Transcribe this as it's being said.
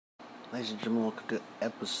Ladies and gentlemen, welcome to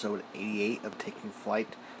episode 88 of Taking Flight.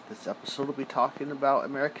 This episode will be talking about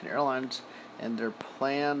American Airlines and their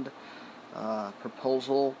planned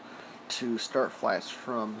proposal to start flights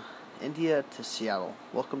from India to Seattle.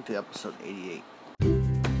 Welcome to episode 88.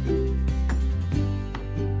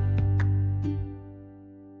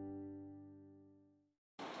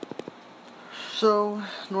 So,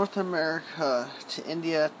 North America to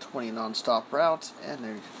India, 20 non-stop routes, and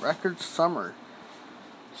a record summer.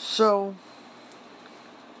 So,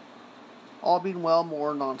 all being well,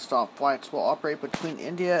 more non-stop flights will operate between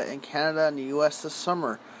India and Canada and the U.S. this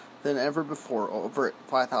summer than ever before. Over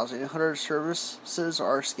 5,800 services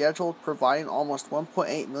are scheduled, providing almost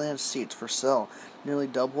 1.8 million seats for sale, nearly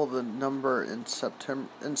double the number in summer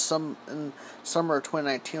of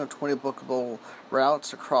 2019 with 20 bookable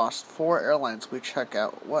routes across 4 airlines. We check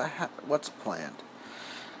out what's planned.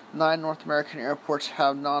 9 North American airports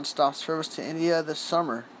have non-stop service to India this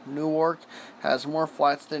summer. Newark has more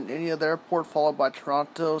flights than any other airport, followed by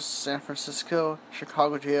Toronto, San Francisco,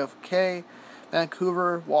 Chicago JFK,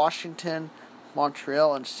 Vancouver, Washington,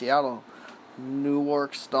 Montreal, and Seattle.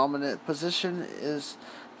 Newark's dominant position is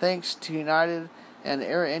thanks to United and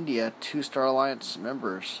Air India, 2 Star Alliance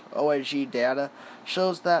members. OAG data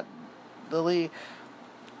shows that Delhi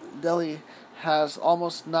has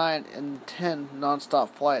almost 9 in 10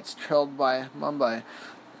 non-stop flights, trailed by Mumbai,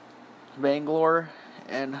 Bangalore,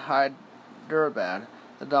 and Hyderabad.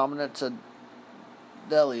 The dominance of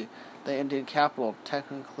Delhi, the Indian capital,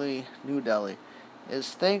 technically New Delhi,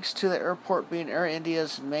 is thanks to the airport being Air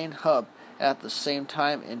India's main hub. At the same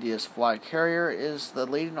time, India's flag carrier is the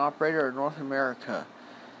leading operator in North America.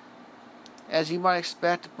 As you might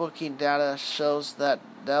expect, booking data shows that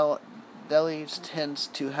Delhi tends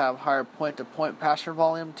to have higher point-to-point passenger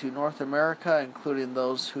volume to North America, including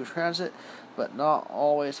those who transit, but not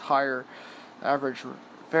always higher average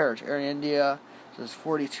fares. Air India is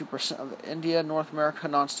 42% of India North America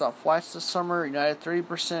non-stop flights this summer, United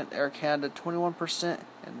 30%, Air Canada 21%,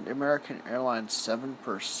 and American Airlines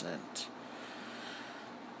 7%.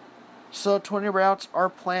 So 20 routes are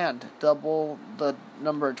planned, double the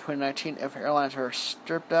number in 2019 if airlines are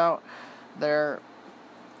stripped out. There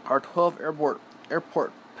are 12 airport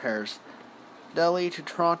pairs. Delhi to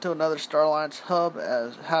Toronto, another Star Alliance hub,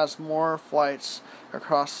 has more flights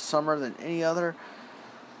across the summer than any other.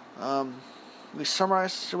 We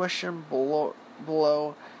summarize the situation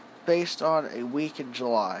below based on a week in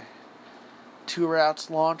July. 2 routes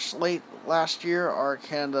launched late last year. Air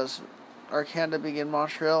Canada began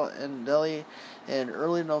Montreal and Delhi in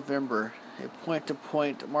early November. A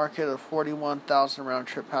point-to-point market of 41,000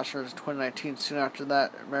 round-trip passengers in 2019. Soon after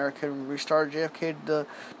that, American restarted JFK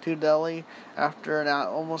to Delhi after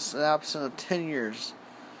almost an absence of 10 years.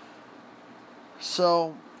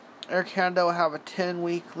 So, Air Canada will have a 10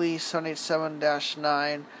 weekly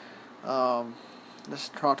 787-9. This is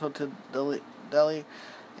Toronto to Delhi,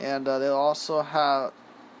 and they'll also have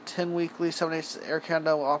 10 weekly 78. Air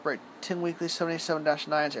Canada will operate 10 weekly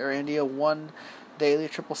 787-9s. Air India 1 daily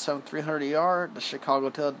 777-300ER. The Chicago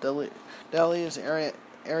to Delhi is Air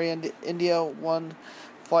India 1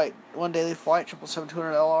 daily flight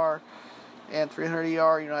 777-200LR and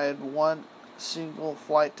 300ER. United 1 single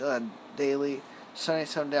flight daily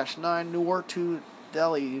 787-9. Newark to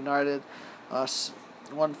Delhi United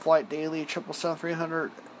 1 flight daily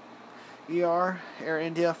 777-300ER. Air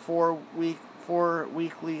India 4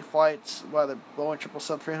 weekly flights by the Boeing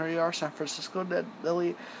 777-300ER. San Francisco to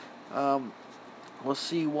Delhi. We'll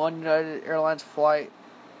see 1 United Airlines flight,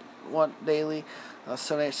 1 daily,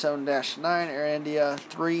 787-9. Air India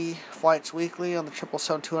 3 flights weekly on the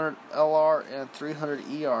 777-200LR and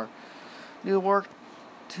 300ER. Newark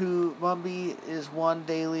to Mumbai is 1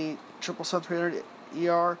 daily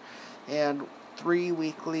 777-300ER and 3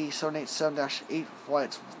 weekly 787-8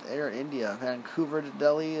 flights with Air India. Vancouver to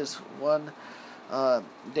Delhi is 1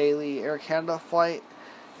 daily Air Canada flight,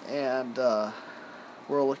 and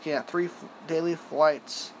we're looking at 3 daily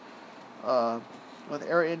flights with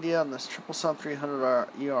Air India on this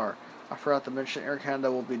 777-300ER. I forgot to mention Air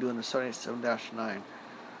Canada will be doing the 787-9.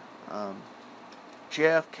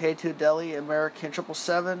 JFK to Delhi, American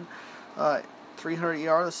 777,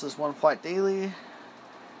 300ER. This is 1 flight daily,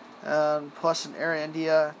 plus an Air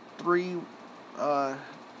India 3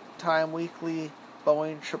 time weekly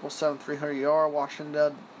Boeing 777-300ER.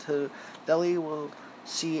 Washington to Delhi will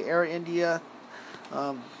see Air India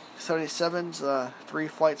 77s, 3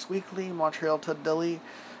 flights weekly. Montreal to Delhi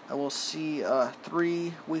we'll see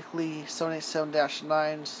 3 weekly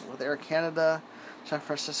 787-9s with Air Canada. San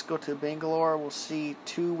Francisco to Bangalore we'll see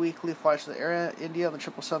 2 weekly flights with Air India on the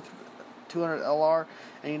 200LR,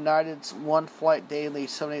 and United's one flight daily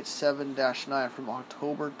 787-9 from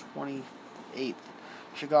October 28th.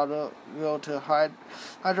 Chicago to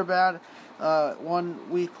Hyderabad, one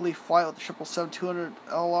weekly flight with the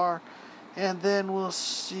 777-200LR. And then we'll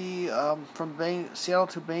see from Seattle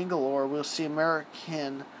to Bangalore, we'll see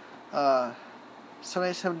American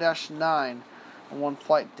 787-9 on one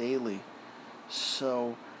flight daily.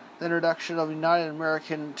 So, the introduction of United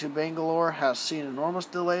American to Bangalore has seen enormous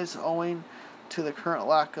delays owing to the current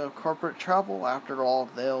lack of corporate travel. After all,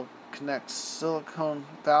 they'll connect Silicon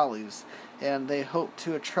Valleys, and they hope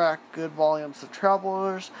to attract good volumes of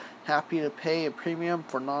travelers happy to pay a premium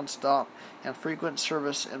for non-stop and frequent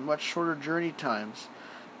service and much shorter journey times.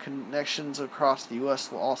 Connections across the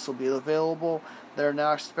U.S. will also be available. They are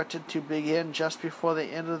now expected to begin just before the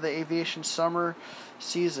end of the aviation summer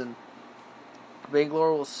season.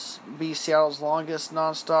 Bangalore will be Seattle's longest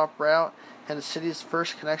non-stop route and the city's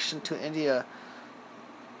first connection to India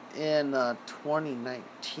in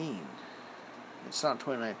 2019. It's not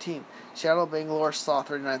 2019. Seattle-Bangalore saw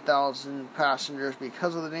 39,000 passengers.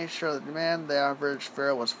 Because of the nature of the demand, the average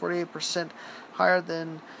fare was 48% higher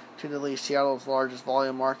than to Seattle's largest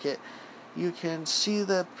volume market. You can see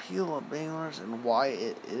the appeal of Bangalore and why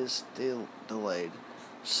it is still delayed.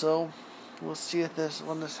 So, we'll see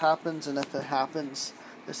when this happens, and if it happens.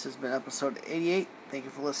 This has been episode 88. Thank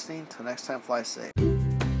you for listening. Till next time, fly safe.